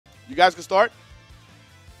You guys can start.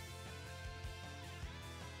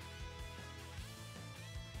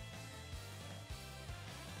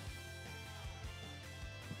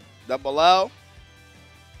 Double L.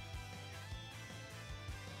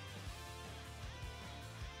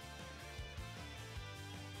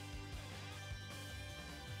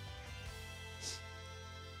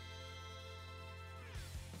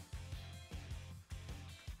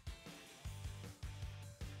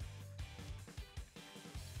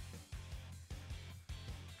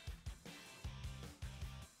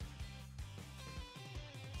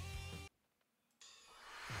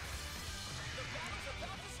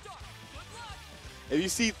 If you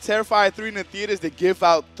see Terrifier 3 in the theaters, they give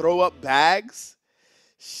out throw-up bags.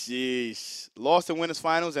 Sheesh. Lost in winners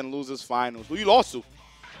finals and losers finals. Who you lost to? All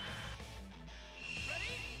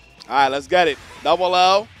right, let's get it. Double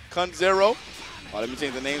L, Kun Zero. Oh, let me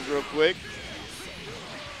change the names real quick.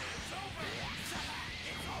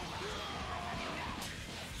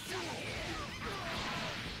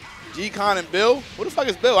 G-Con and Bill. Who the fuck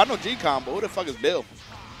is Bill? I know G-Con, but who the fuck is Bill?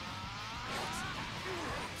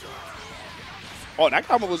 Oh, that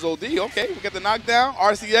combo was OD. Okay, we get the knockdown.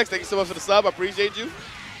 RCX, thank you so much for the sub. I appreciate you.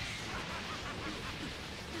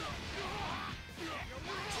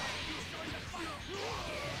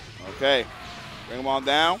 Okay, bring him on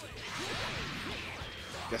down.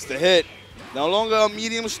 Gets the hit. No longer a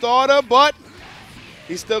medium starter, but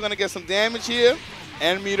he's still going to get some damage here.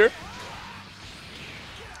 And meter.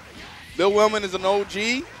 Bill Wellman is an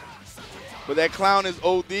OG, but that clown is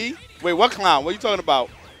OD. Wait, what clown? What are you talking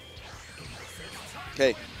about?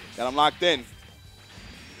 Okay, got him locked in.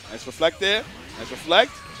 Nice reflect there. Nice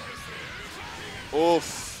reflect.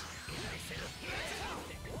 Oof.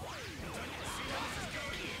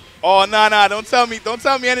 Oh, nah. Don't tell me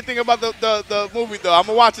anything about the movie, though. I'm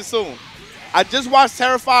going to watch it soon. I just watched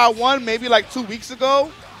Terrifier 1 maybe like 2 weeks ago.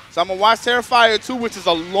 So I'm going to watch Terrifier 2, which is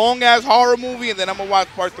a long-ass horror movie, and then I'm going to watch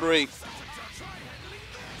part 3.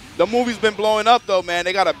 The movie's been blowing up, though, man.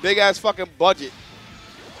 They got a big-ass fucking budget.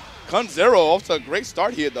 Kun Zero off to a great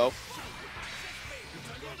start here, though.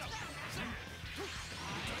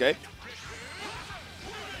 Okay.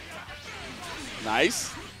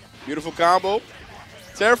 Nice. Beautiful combo.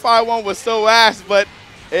 Terrifier 1 was so ass, but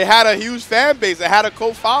it had a huge fan base. It had a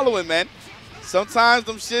cult following, man. Sometimes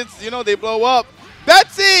them shits, you know, they blow up.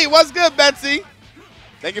 Betsy! What's good, Betsy?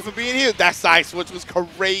 Thank you for being here. That side switch was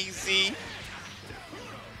crazy.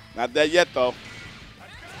 Not dead yet, though.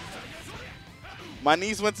 My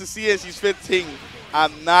niece went to see it. She's 15.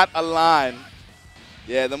 I'm not aligned.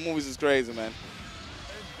 Yeah, the movies is crazy, man.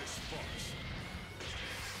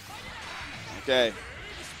 Okay.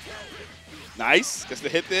 Nice. Gets the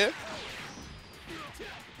hit there.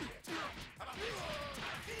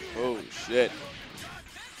 Oh, shit.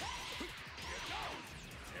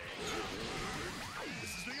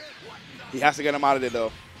 He has to get him out of there,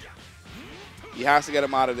 though. He has to get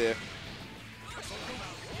him out of there.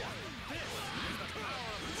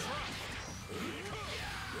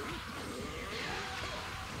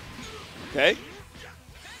 Okay.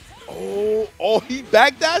 Oh, he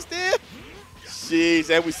backdashed there? Jeez,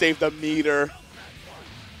 and we saved the meter.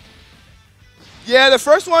 Yeah, the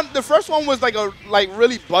first one was like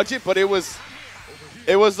really budget, but it was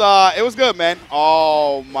good, man.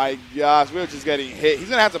 Oh my gosh, we were just getting hit. He's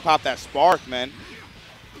gonna have to pop that spark, man.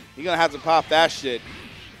 He's gonna have to pop that shit.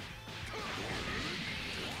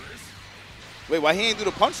 Wait, why he ain't do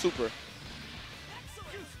the punch super?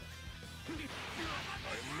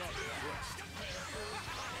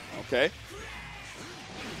 Okay.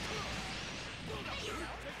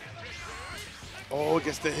 Oh,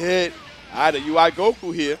 gets the hit. All right, the UI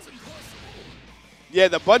Goku here. Yeah,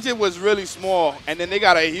 the budget was really small, and then they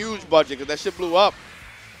got a huge budget because that shit blew up.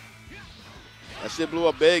 That shit blew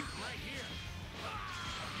up big.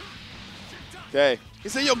 Okay. He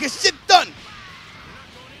said, yo, get shit done.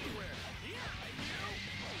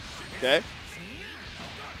 Okay.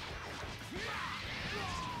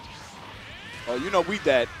 Oh, you know we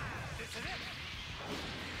dead.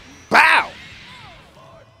 Bow!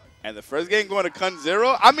 And the first game going to Kun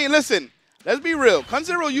Zero. I mean, listen, let's be real. Kun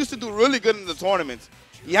Zero used to do really good in the tournaments.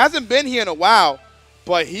 He hasn't been here in a while,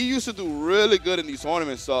 but he used to do really good in these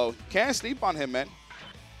tournaments, so can't sleep on him, man.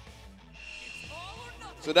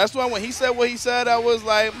 So that's why when he said what he said, I was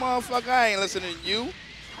like, motherfucker, I ain't listening to you.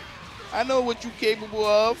 I know what you're capable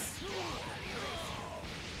of.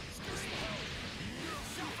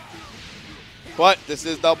 But this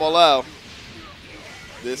is Double L.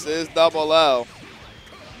 This is Double L.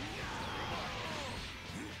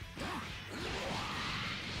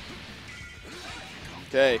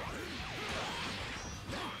 Okay.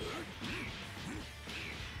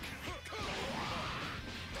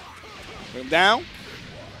 Bring him down.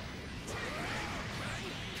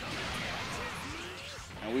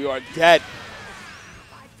 And we are dead.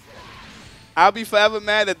 I'll be forever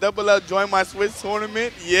mad that Double L joined my Switch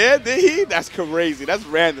tournament. Yeah, did he? That's crazy. That's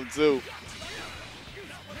random, too.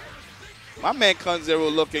 My man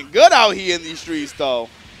Kunzero looking good out here in these streets, though.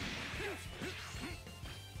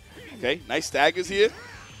 Okay, nice staggers here.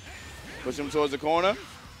 Push him towards the corner.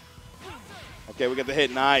 Okay, we got the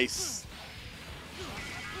hit. Nice.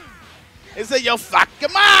 He said, yo, fuck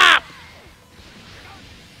him up!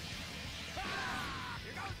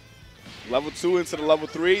 Level 2 into the level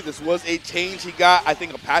 3. This was a change he got, I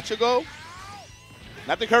think, a patch ago.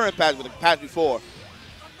 Not the current patch, but the patch before.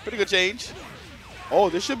 Pretty good change. Oh,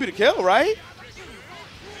 this should be the kill, right?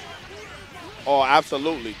 Oh,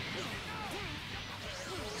 absolutely.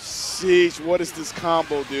 Sheesh, what is this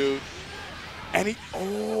combo, dude? And he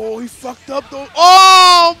fucked up, though.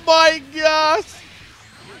 Oh, my gosh.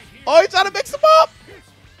 Oh, he's trying to mix him up.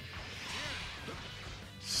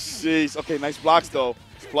 Jeez. Okay, nice blocks, though.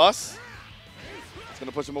 Plus.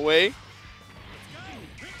 Gonna push him away.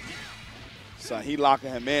 Son, he locking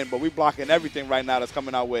him in, but we blocking everything right now that's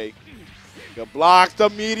coming our way. Good blocks, the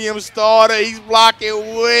medium starter. He's blocking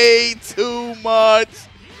way too much.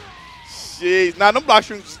 Jeez. Now, them block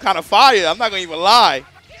strings is kind of fire. I'm not gonna even lie.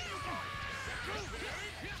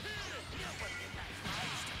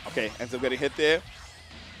 Okay, ends up getting hit there.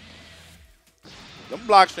 Them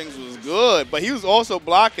block strings was good, but he was also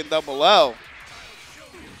blocking Double L.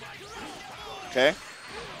 Okay.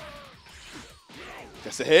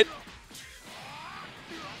 That's a hit.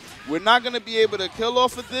 We're not going to be able to kill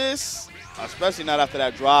off of this, especially not after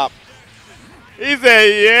that drop. He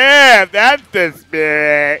said, yeah, that's the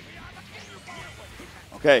spirit.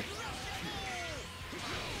 Okay.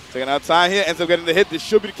 Taking our time here. Ends up getting the hit. This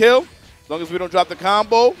should be the kill, as long as we don't drop the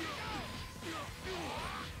combo.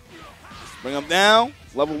 Bring him down.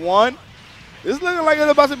 Level 1. This is looking like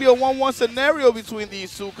it's about to be a 1-1 scenario between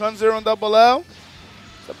these two, Kunzero and Double L.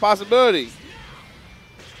 It's a possibility.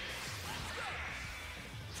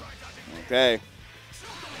 Okay.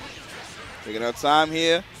 Taking our time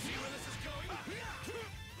here.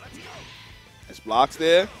 Nice blocks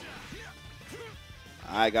there.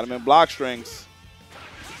 All right, got him in block strings.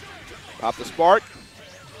 Pop the spark.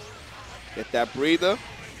 Get that breather.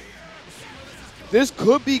 This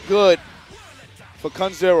could be good for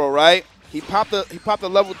Kunzero, right? He popped the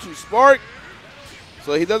level 2 spark,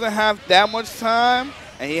 so he doesn't have that much time,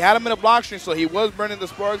 and he had him in a block string, so he was burning the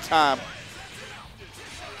spark time.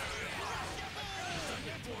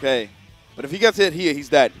 Okay, but if he gets hit here, he's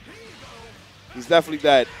dead. He's definitely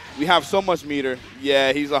dead. We have so much meter.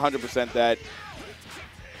 Yeah, he's 100% dead.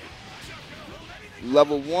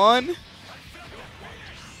 Level 1.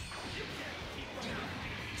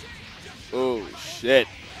 Oh, shit.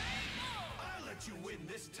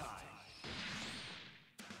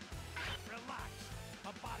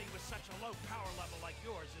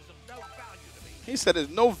 He said there's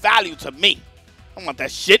no value to me. I don't want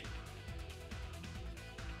that shit.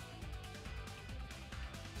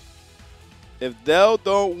 If Dell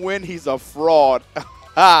don't win, he's a fraud.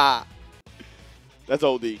 That's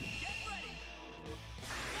OD.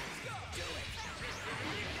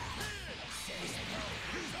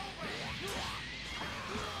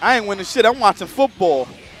 I ain't winning shit. I'm watching football.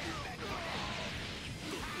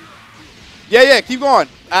 Yeah, keep going.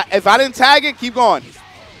 If I didn't tag it, keep going.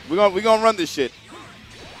 We're gonna run this shit.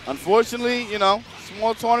 Unfortunately, you know,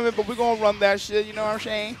 small tournament, but we're gonna run that shit, you know what I'm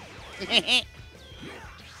saying?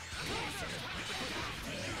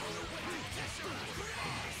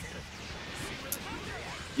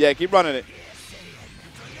 Yeah, keep running it.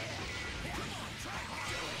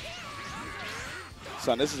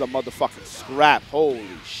 Son, this is a motherfucking scrap. Holy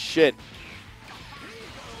shit.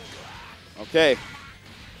 Okay.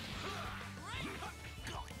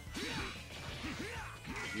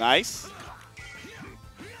 Nice.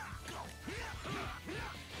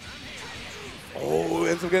 Oh,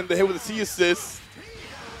 ends up getting the hit with a C assist.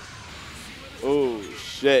 Oh,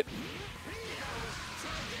 shit.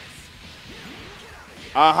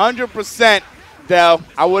 100%, Dell.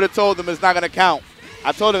 I would have told him it's not going to count.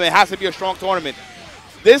 I told him it has to be a strong tournament.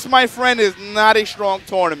 This, my friend, is not a strong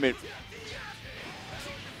tournament.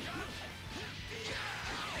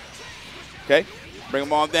 Okay, bring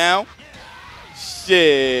him on down.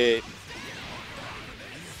 Shit.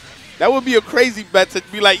 That would be a crazy bet to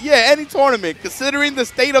be like, yeah, any tournament, considering the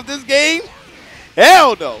state of this game,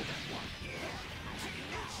 hell no.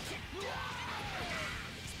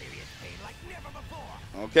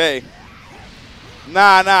 Okay.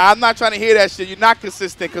 Nah, I'm not trying to hear that shit. You're not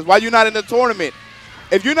consistent, because why you not in the tournament?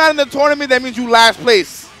 If you're not in the tournament, that means you last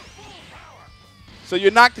place. So you're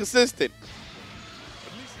not consistent.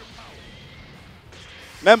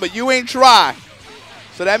 Remember, you ain't try.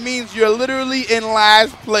 So that means you're literally in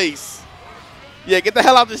last place. Yeah, get the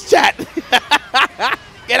hell out of this chat.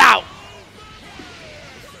 Get out.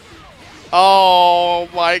 Oh,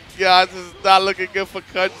 my God. This is not looking good for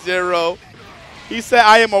Cut Zero. He said,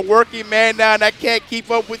 I am a working man now, and I can't keep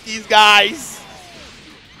up with these guys.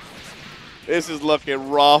 This is looking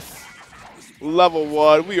rough. Level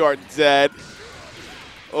 1, we are dead.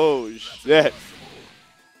 Oh, shit.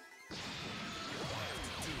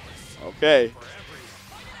 Okay.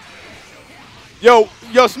 Yo,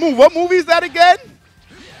 Smooth, what movie is that again?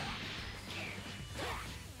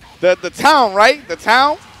 The Town, right? The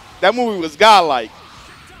Town? That movie was godlike.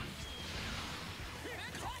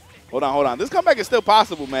 Hold on. This comeback is still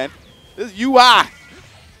possible, man. This is UI.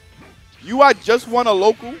 UI just won a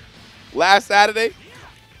local last Saturday.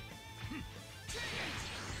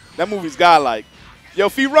 That movie's godlike. Yo,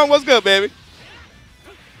 Fee Run, what's good, baby?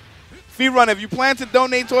 Fee Run, if you plan to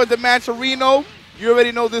donate towards the match of Reno, you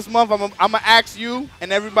already know this month I'm going to ask you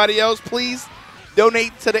and everybody else, please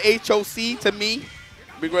donate to the HOC, to me.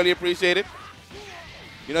 We really appreciate it.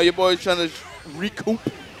 You know your boy's trying to recoup.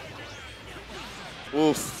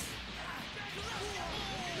 Oof.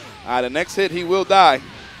 All right, the next hit, he will die.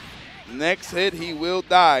 Next hit, he will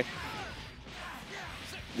die.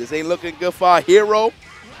 This ain't looking good for our hero.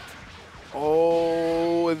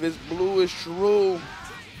 Oh, if his blue is true.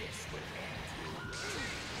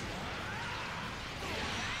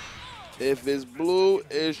 If his blue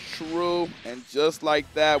is true, and just like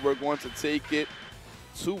that, we're going to take it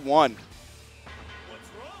 2-1. What's wrong?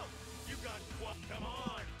 You got come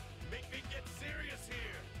on. Make me get serious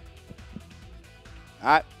here. All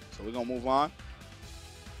right, so we're going to move on.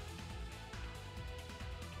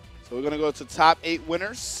 So we're going to go to top 8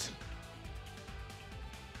 winners.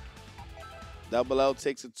 Double L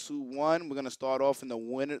takes it 2-1. We're going to start off in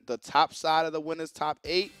the top side of the winners, top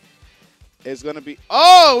 8. It's going to be,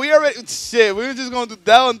 oh, we already, shit, we were just going to do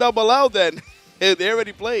Dell and Double L then. They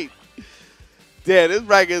already played. Damn, this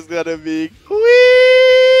bracket is going to be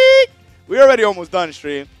quick. We already almost done,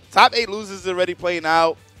 stream. Top 8 losers already playing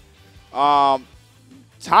out. Top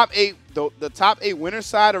 8, the top 8 winner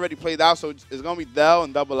side already played out, so it's going to be Dell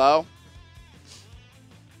and Double L.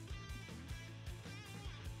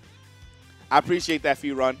 I appreciate that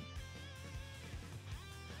Fee Run.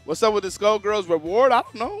 What's up with the Skull Girls reward? I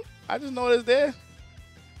don't know. I just know it's there.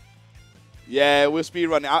 Yeah, we're speed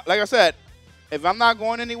running. Like I said, if I'm not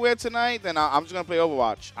going anywhere tonight, then I'm just going to play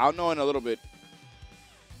Overwatch. I'll know in a little bit.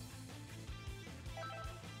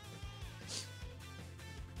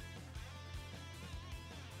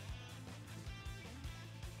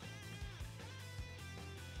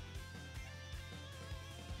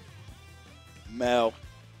 Mel.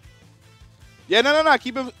 Yeah, no.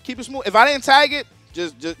 Keep it smooth. If I didn't tag it,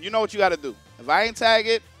 just you know what you got to do. If I ain't tag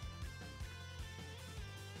it,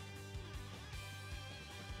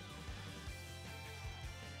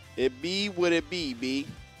 it be what it be, B.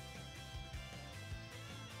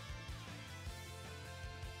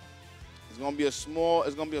 It's gonna be a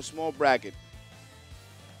small bracket.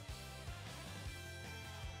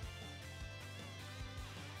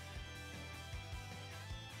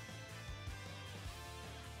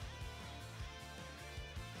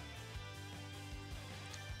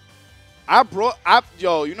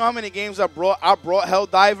 Yo, you know how many games I brought? I brought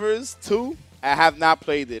Helldivers 2. I have not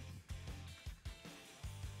played it.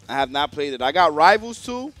 I got Rivals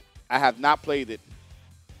 2. I have not played it.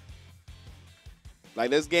 Like,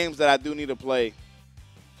 there's games that I do need to play.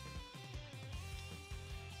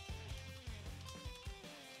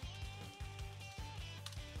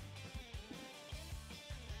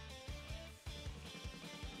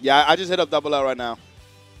 Yeah, I just hit up Double L right now.